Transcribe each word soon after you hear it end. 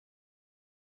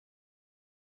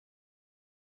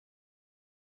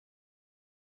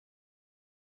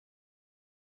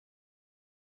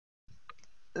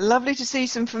Lovely to see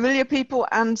some familiar people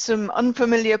and some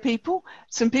unfamiliar people.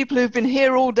 Some people who've been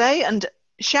here all day, and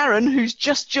Sharon, who's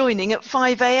just joining at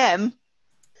 5 a.m.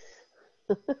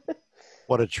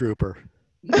 What a trooper.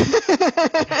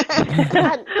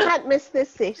 Can't miss this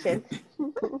session.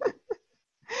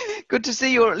 Good to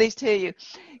see you, or at least hear you.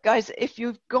 Guys, if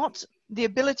you've got the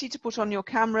ability to put on your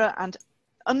camera and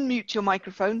unmute your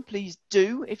microphone, please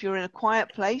do. If you're in a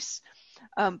quiet place,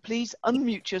 please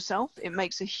unmute yourself. It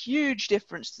makes a huge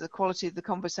difference to the quality of the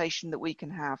conversation that we can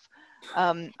have.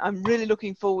 I'm really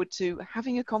looking forward to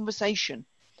having a conversation.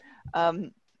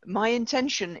 My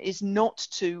intention is not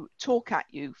to talk at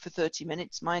you for 30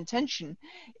 minutes. My intention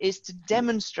is to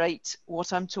demonstrate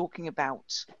what I'm talking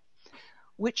about,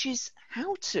 which is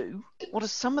what are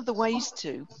some of the ways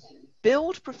to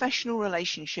build professional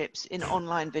relationships in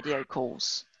online video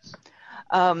calls.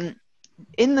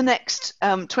 In the next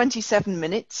 27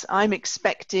 minutes, I'm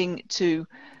expecting to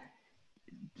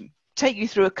take you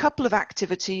through a couple of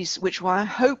activities which I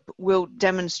hope will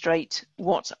demonstrate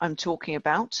what I'm talking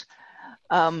about.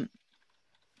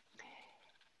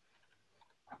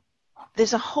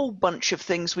 There's a whole bunch of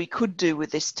things we could do with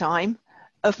this time.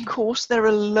 Of course, there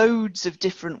are loads of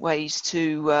different ways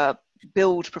to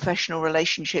build professional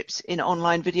relationships in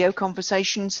online video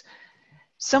conversations,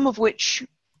 some of which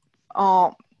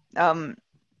are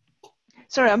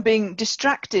sorry, I'm being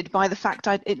distracted by the fact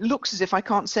it looks as if I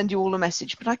can't send you all a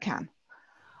message, but I can.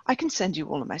 I can send you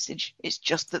all a message. It's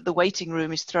just that the waiting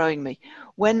room is throwing me.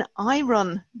 When I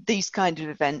run these kind of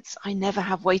events, I never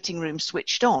have waiting room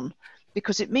switched on,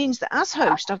 because it means that as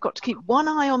host, I've got to keep one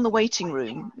eye on the waiting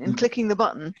room and clicking the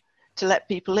button to let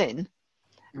people in,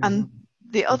 and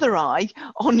the other eye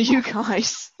on you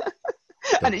guys.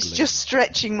 And it's just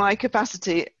stretching my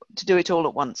capacity to do it all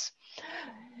at once.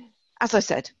 As I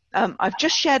said, I've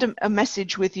just shared a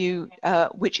message with you,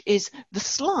 which is the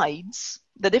slides,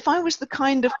 that if I was the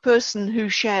kind of person who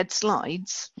shared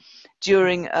slides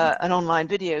during an online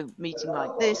video meeting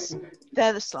like this,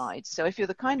 they're the slides. So if you're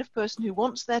the kind of person who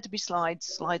wants there to be slides,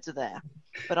 slides are there.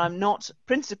 But I'm not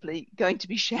principally going to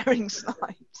be sharing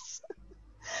slides.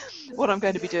 What I'm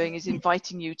going to be doing is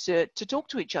inviting you to talk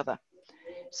to each other.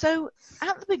 So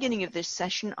at the beginning of this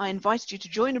session, I invited you to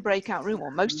join a breakout room,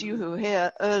 or most of you who are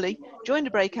here early, joined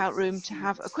a breakout room to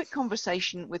have a quick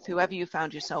conversation with whoever you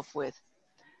found yourself with.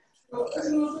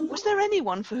 Was there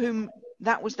anyone for whom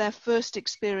that was their first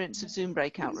experience of Zoom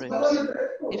breakout rooms?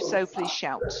 If so, please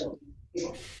shout.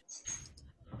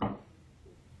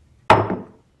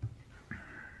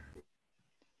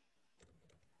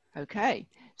 Okay,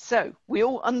 so we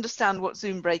all understand what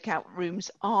Zoom breakout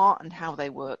rooms are and how they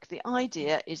work. The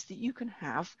idea is that you can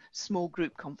have small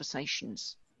group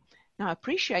conversations. Now, I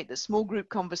appreciate that small group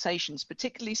conversations,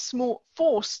 particularly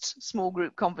forced small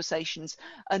group conversations,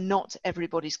 are not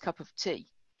everybody's cup of tea.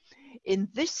 In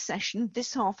this session,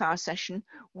 this half-hour session,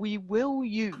 we will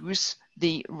use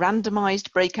the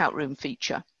randomized breakout room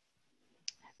feature.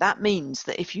 That means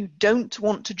that if you don't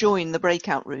want to join the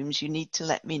breakout rooms, you need to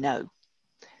let me know.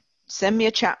 Send me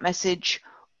a chat message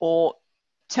or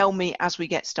tell me as we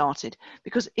get started.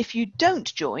 Because if you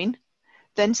don't join,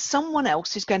 then someone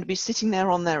else is going to be sitting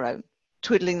there on their own,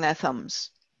 twiddling their thumbs.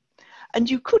 And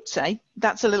you could say,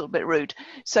 that's a little bit rude.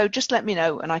 So just let me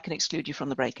know and I can exclude you from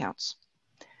the breakouts.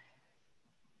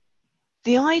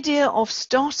 The idea of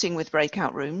starting with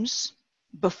breakout rooms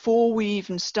before we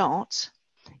even start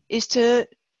is to,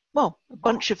 well, a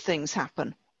bunch of things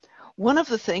happen. One of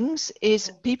the things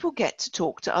is people get to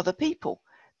talk to other people.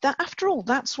 That, after all,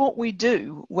 that's what we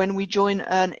do when we join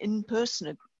an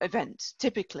in-person event.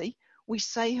 Typically, we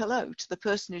say hello to the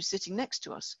person who's sitting next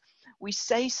to us. We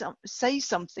say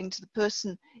something to the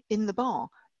person in the bar.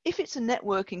 If it's a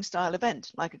networking style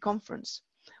event, like a conference,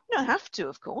 we don't have to,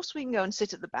 of course. We can go and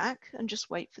sit at the back and just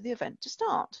wait for the event to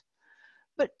start.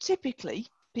 But typically,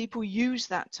 people use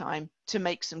that time to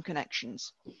make some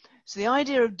connections. So the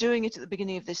idea of doing it at the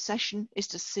beginning of this session is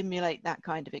to simulate that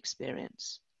kind of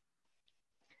experience.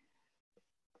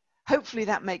 Hopefully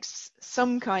that makes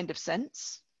some kind of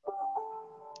sense.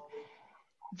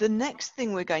 The next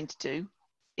thing we're going to do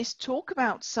is talk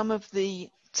about some of the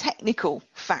technical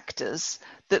factors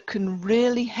that can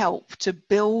really help to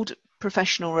build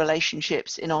professional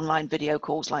relationships in online video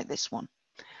calls like this one.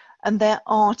 And there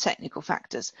are technical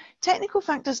factors. Technical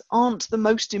factors aren't the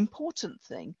most important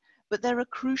thing, but they're a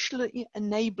crucially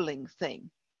enabling thing.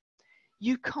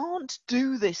 You can't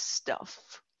do this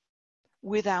stuff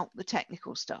without the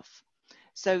technical stuff.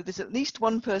 So there's at least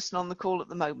one person on the call at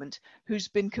the moment who's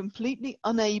been completely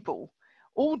unable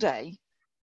all day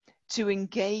to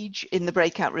engage in the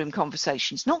breakout room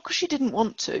conversations, not because she didn't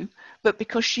want to, but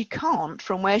because she can't,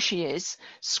 from where she is,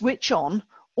 switch on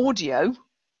audio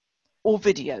or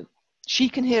video. She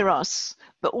can hear us,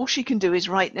 but all she can do is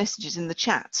write messages in the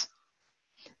chat.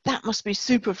 That must be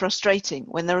super frustrating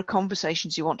when there are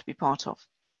conversations you want to be part of.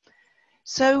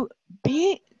 So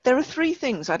there are three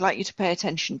things I'd like you to pay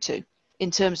attention to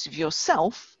in terms of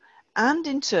yourself and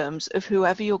in terms of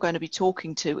whoever you're going to be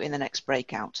talking to in the next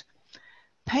breakout.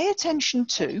 Pay attention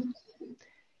to,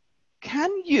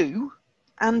 can you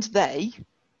and they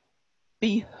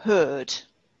be heard?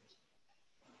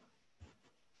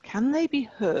 Can they be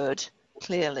heard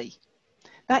clearly?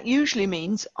 That usually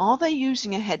means, are they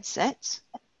using a headset?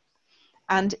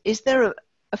 And is there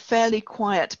a fairly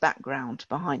quiet background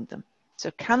behind them?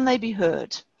 So can they be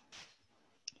heard?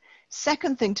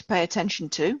 Second thing to pay attention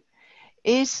to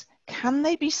is, can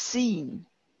they be seen?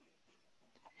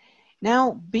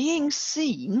 Now, being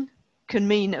seen can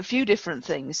mean a few different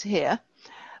things here,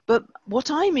 but what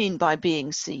I mean by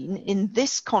being seen in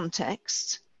this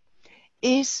context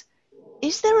is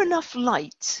there enough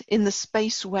light in the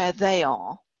space where they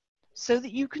are so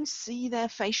that you can see their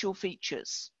facial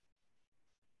features?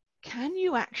 Can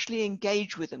you actually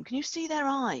engage with them? Can you see their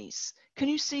eyes? Can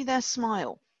you see their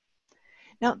smile?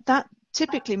 Now, that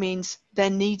typically means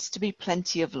there needs to be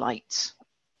plenty of light.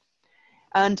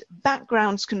 And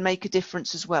backgrounds can make a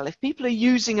difference as well. If people are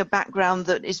using a background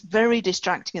that is very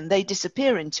distracting and they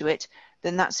disappear into it,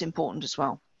 then that's important as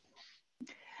well.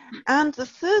 And the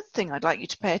third thing I'd like you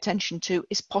to pay attention to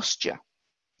is posture.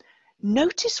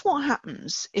 Notice what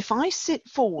happens if I sit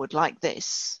forward like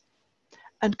this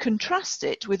and contrast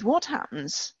it with what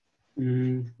happens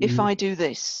if I do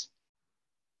this.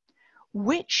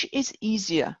 Which is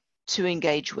easier to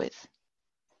engage with?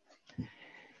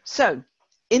 So,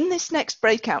 in this next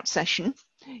breakout session,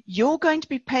 you're going to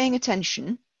be paying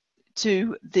attention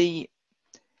to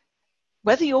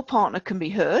whether your partner can be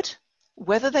heard,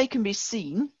 whether they can be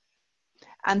seen,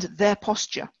 and their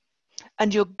posture.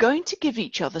 And you're going to give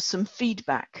each other some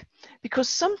feedback, because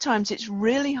sometimes it's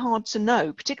really hard to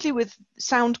know, particularly with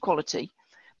sound quality,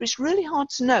 but it's really hard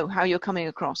to know how you're coming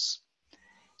across.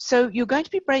 So you're going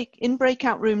to be in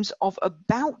breakout rooms of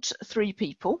about 3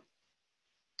 people.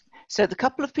 So the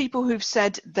couple of people who've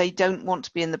said they don't want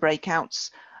to be in the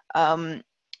breakouts,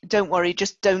 don't worry,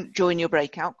 just don't join your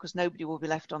breakout because nobody will be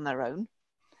left on their own.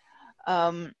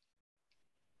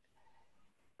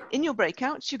 In your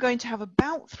breakouts, you're going to have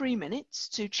about 3 minutes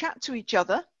to chat to each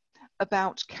other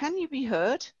about, can you be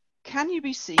heard, can you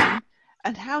be seen,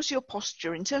 and how's your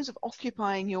posture in terms of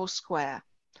occupying your square.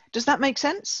 Does that make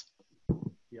sense?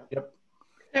 Yep.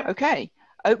 Okay,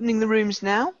 opening the rooms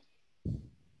now.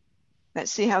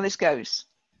 Let's see how this goes.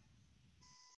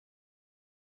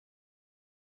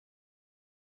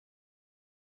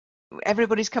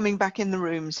 Everybody's coming back in the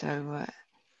room, so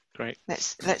great.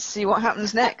 Let's see what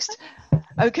happens next.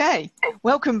 Okay,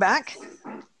 welcome back.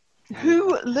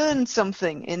 Who learned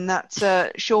something in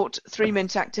that short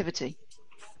 3-minute activity?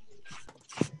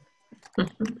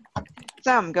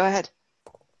 Sam, go ahead.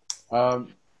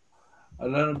 I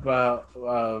learned about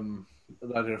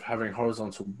the idea of having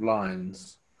horizontal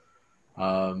blinds,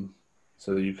 so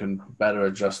that you can better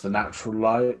adjust the natural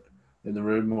light in the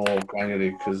room more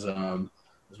granularly, because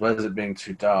as well as it being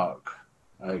too dark,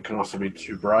 it can also be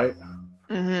too bright.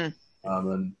 And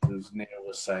as Neil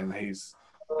was saying, he's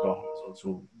got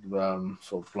horizontal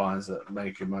sort of blinds that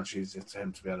make it much easier to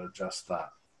him to be able to adjust that.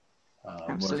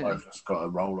 Whereas I've just got a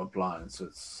roller blind, so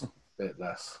it's a bit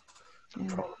less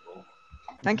controllable.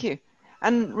 Thank you.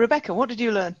 And Rebecca, what did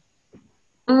you learn?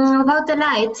 About the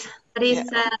light. That is,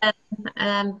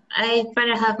 I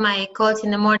rather have my calls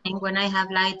in the morning when I have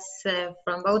lights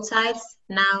from both sides.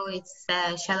 Now it's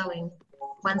shadowing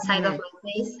one side of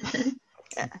my face.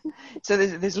 So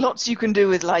there's lots you can do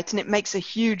with light, and it makes a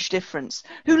huge difference.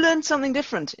 Who learned something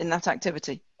different in that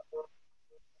activity?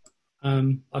 I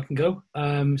can go. Go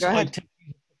I ahead. tend to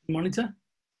use the monitor,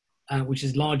 which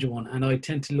is a larger one, and I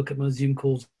tend to look at my Zoom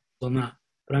calls on that.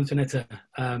 But Antonetta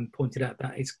pointed out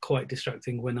that it's quite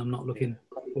distracting when I'm not looking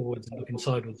forwards and looking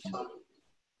sideways.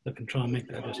 I can try and make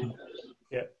that adjustment.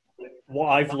 Yeah. What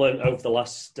I've learned over the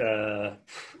last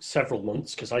several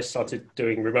months, because I started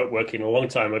doing remote working a long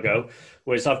time ago,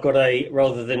 was I've got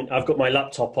my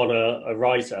laptop on a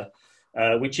riser,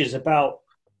 which is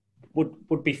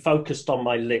would be focused on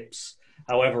my lips.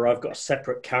 However, I've got a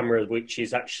separate camera which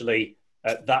is actually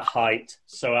at that height,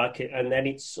 so I can, and then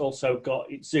it's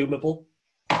zoomable,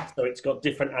 so it's got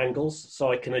different angles,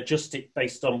 so I can adjust it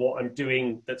based on what I'm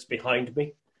doing that's behind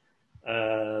me.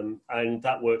 And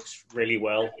that works really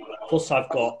well. Plus I've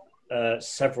got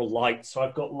several lights. So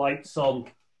I've got lights on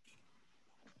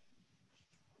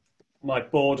my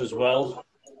board as well.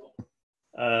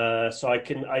 So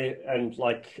and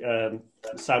like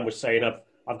Sam was saying,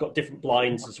 I've got different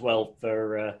blinds as well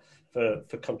for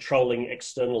controlling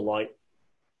external light.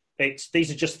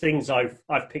 These are just things I've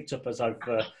picked up as I've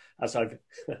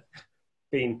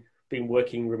been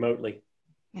working remotely.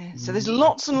 Yeah, so there's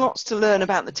lots and lots to learn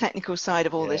about the technical side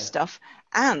of all this stuff.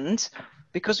 And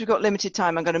because we've got limited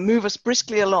time, I'm going to move us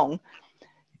briskly along,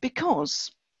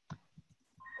 because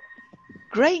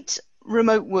great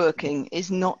remote working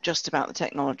is not just about the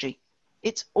technology.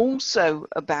 It's also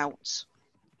about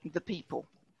the people.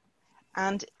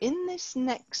 And in this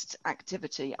next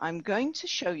activity, I'm going to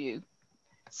show you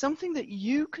something that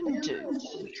you can do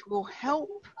which will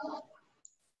help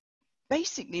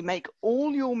basically make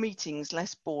all your meetings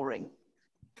less boring.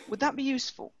 Would that be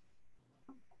useful?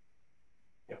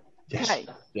 Yes. Okay.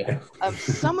 Yeah.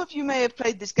 Some of you may have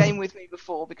played this game with me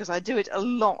before, because I do it a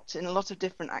lot in a lot of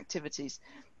different activities,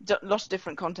 a lot of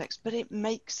different contexts, but it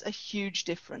makes a huge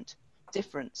difference.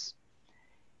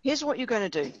 Here's what you're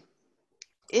going to do.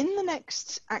 In the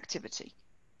next activity,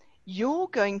 you're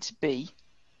going to be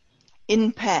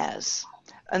in pairs.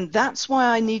 And that's why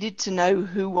I needed to know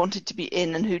who wanted to be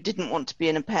in and who didn't want to be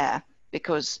in a pair,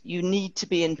 because you need to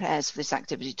be in pairs for this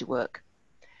activity to work.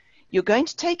 You're going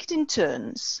to take it in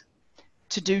turns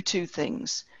to do two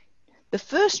things. The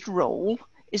first role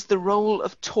is the role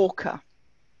of talker.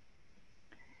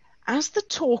 As the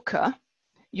talker,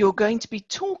 you're going to be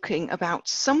talking about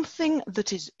something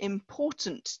that is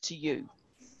important to you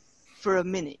for a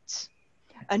minute.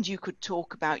 And you could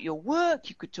talk about your work,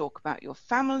 you could talk about your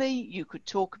family, you could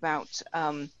talk about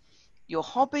your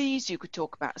hobbies, you could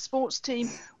talk about a sports team,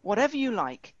 whatever you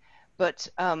like. But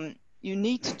you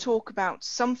need to talk about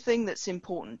something that's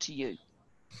important to you.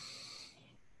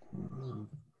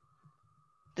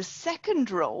 The second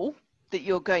role that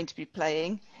you're going to be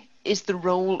playing is the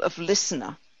role of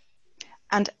listener.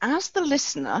 And as the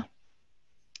listener,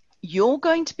 you're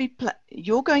going to be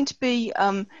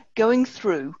going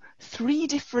through 3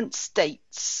 different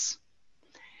states.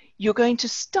 You're going to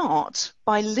start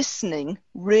by listening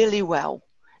really well,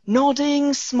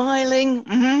 nodding,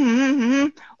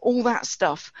 smiling, all that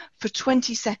stuff for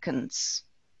 20 seconds.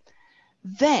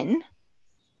 Then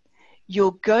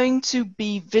you're going to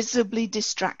be visibly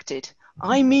distracted.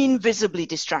 I mean visibly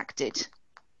distracted.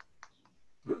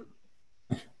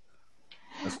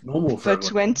 That's normal for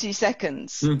 20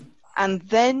 seconds. And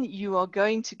then you are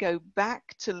going to go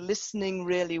back to listening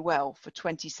really well for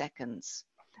 20 seconds.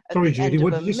 At Sorry, the Judy, end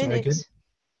what of did you say again?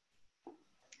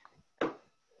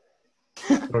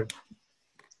 Sorry.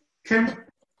 Can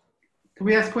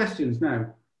we ask questions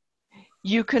now?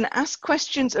 You can ask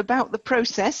questions about the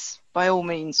process, by all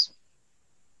means.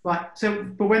 Right. So,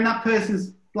 but when that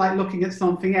person's like looking at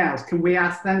something else, can we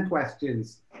ask them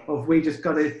questions, or have we just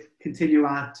got to continue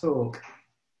our talk?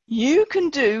 You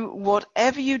can do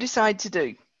whatever you decide to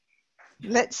do.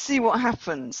 Let's see what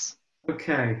happens.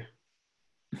 Okay.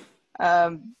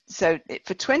 So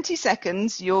for 20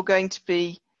 seconds, you're going to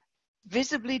be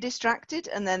visibly distracted,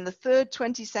 and then the third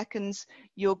 20 seconds,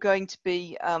 you're going to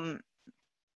be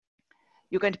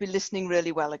listening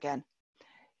really well again.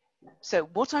 So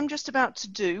what I'm just about to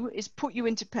do is put you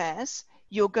into pairs.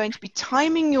 You're going to be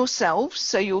timing yourselves,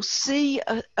 so you'll see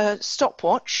a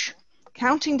stopwatch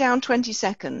counting down 20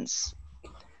 seconds.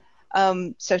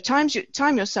 So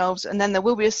time yourselves, and then there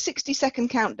will be a 60-second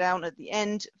countdown at the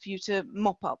end for you to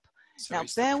mop up. So now,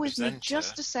 bear with me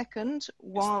just a second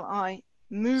while I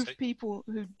move people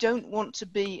who don't want to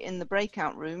be in the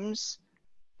breakout rooms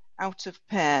out of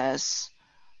pairs.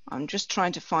 I'm just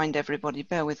trying to find everybody.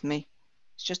 Bear with me.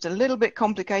 It's just a little bit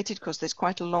complicated because there's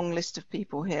quite a long list of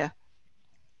people here.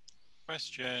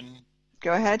 Question.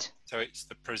 Go ahead. So it's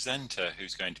the presenter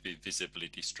who's going to be visibly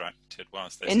distracted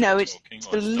whilst they're No, talking? It's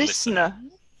or the listener.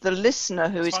 The listener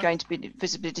who is going to be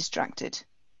visibly distracted.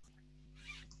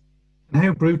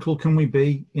 How brutal can we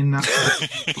be in that?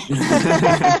 Be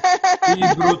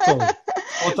brutal.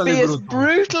 Totally be as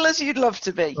brutal as you'd love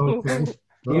to be. Okay.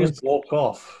 You just walk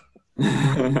off.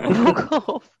 Walk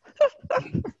off.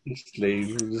 Just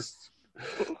leave.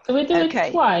 So we do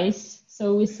it twice.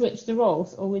 So we switch the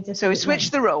roles, or we just. So we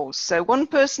switch the roles. So one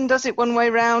person does it one way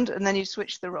round, and then you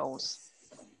switch the roles.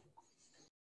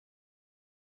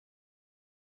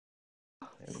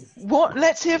 What?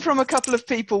 Let's hear from a couple of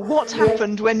people. What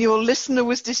happened when your listener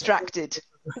was distracted?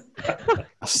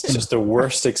 That's just the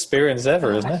worst experience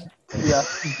ever, isn't it? Yeah.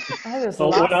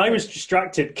 Well, when I was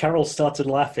distracted, Carol started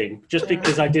laughing just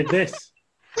because I did this.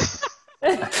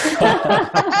 What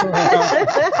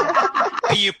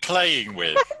are you playing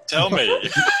with? Tell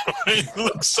me. It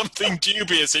looks something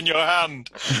dubious in your hand.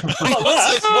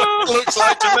 What's this? What it looks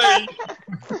like to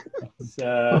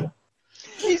me?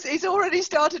 He's already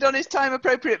started on his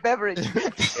time-appropriate beverage.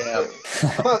 Yeah.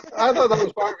 I thought that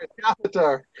was part of his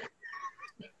catheter.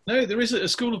 No, there is a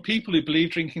school of people who believe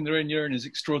drinking their own urine is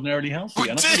extraordinarily healthy.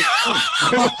 And I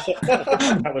think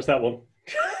That was that one.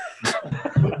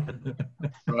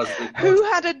 Who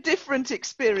had a different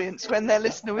experience when their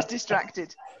listener was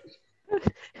distracted?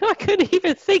 I couldn't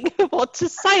even think of what to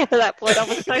say at that point. I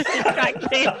was so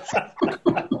distracted.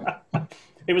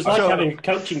 It was like having a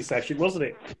coaching session, wasn't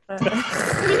it?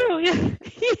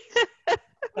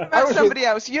 About somebody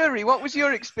else. Yuri, what was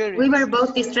your experience? We were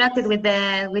both distracted with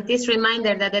this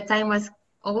reminder that the time was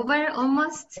over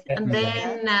almost, and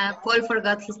then Paul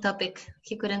forgot his topic.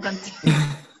 He couldn't continue.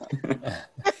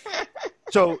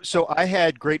 So I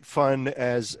had great fun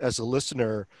as a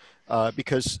listener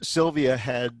because Sylvia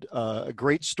had a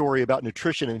great story about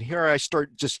nutrition, and here I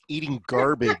start just eating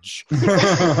garbage.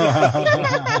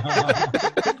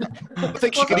 I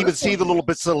think she could even see the little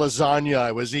bits of lasagna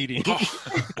I was eating.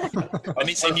 And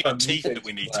it's in your teeth that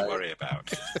we need to worry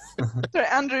about. Sorry,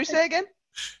 Andrew, say again.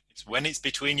 It's when it's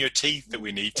between your teeth that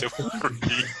we need to worry.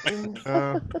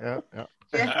 Yeah.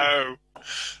 No.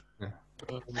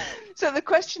 So the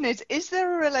question is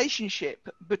there a relationship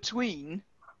between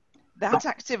that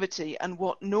activity and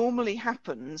what normally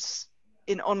happens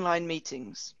in online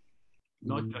meetings?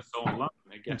 Not just online,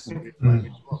 I guess.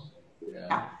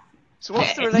 Yeah. So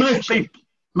what's the relationship?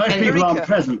 Most people aren't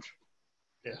present.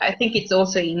 I think it's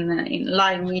also in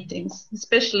live meetings,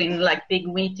 especially in like big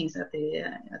meetings at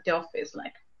the office.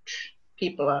 Like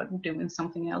people are doing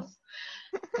something else.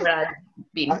 Where I've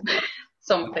been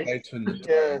some places.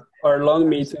 Yeah. Or long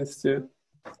meetings too.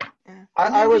 Yeah.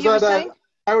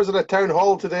 I was at a town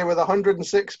hall today with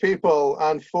 106 people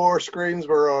and 4 screens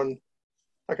were on.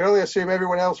 I can only assume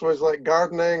everyone else was like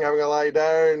gardening, having a lie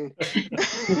down.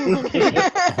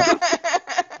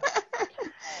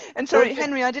 And sorry,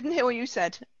 Henry, I didn't hear what you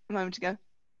said a moment ago.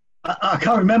 I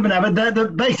can't remember now, but the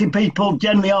basic people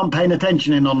generally aren't paying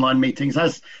attention in online meetings.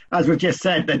 As we've just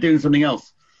said, they're doing something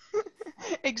else.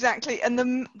 Exactly, and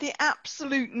the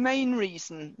absolute main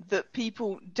reason that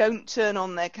people don't turn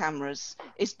on their cameras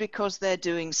is because they're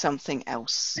doing something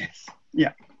else. Yes.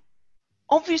 Yeah.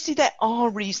 Obviously, there are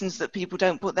reasons that people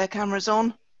don't put their cameras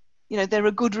on. You know, there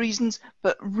are good reasons,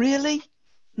 but really,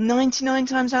 99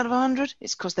 times out of 100,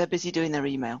 it's because they're busy doing their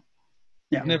email.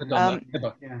 Yeah. Never done that.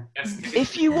 Never. Yeah.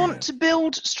 If you want to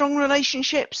build strong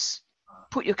relationships,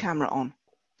 put your camera on.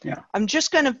 Yeah. I'm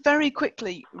just going to very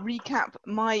quickly recap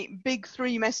my big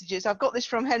 3 messages. I've got this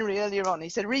from Henry earlier on. He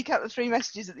said, recap the 3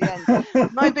 messages at the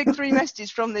end. My big 3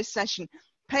 messages from this session.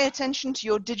 Pay attention to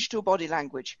your digital body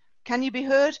language. Can you be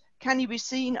heard? Can you be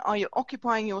seen? Are you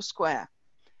occupying your square?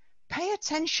 Pay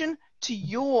attention to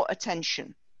your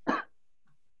attention.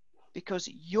 Because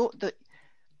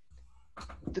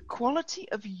the quality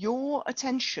of your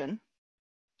attention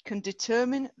can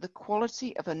determine the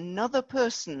quality of another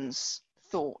person's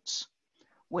thoughts.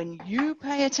 When you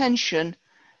pay attention,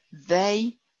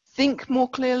 they think more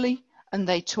clearly and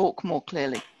they talk more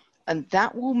clearly, and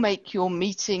that will make your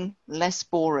meeting less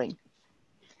boring.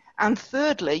 And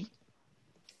thirdly,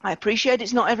 I appreciate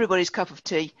it's not everybody's cup of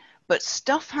tea, but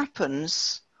stuff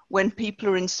happens when people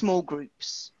are in small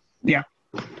groups. Yeah.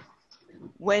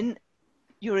 When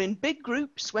you're in big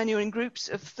groups, when you're in groups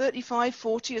of 35,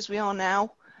 40 as we are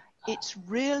now, it's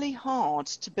really hard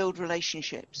to build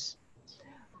relationships.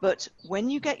 But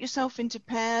when you get yourself into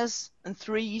pairs and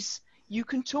threes, you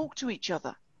can talk to each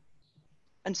other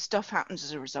and stuff happens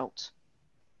as a result.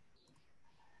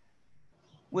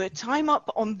 We're time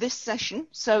up on this session.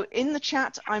 So in the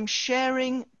chat, I'm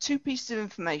sharing 2 pieces of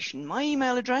information. My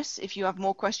email address, if you have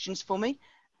more questions for me,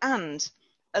 and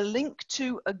a link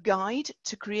to a guide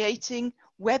to creating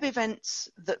web events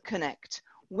that connect,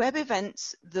 web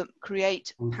events that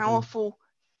create powerful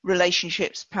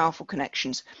relationships, powerful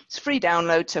connections. It's a free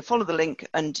download, so follow the link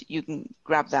and you can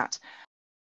grab that.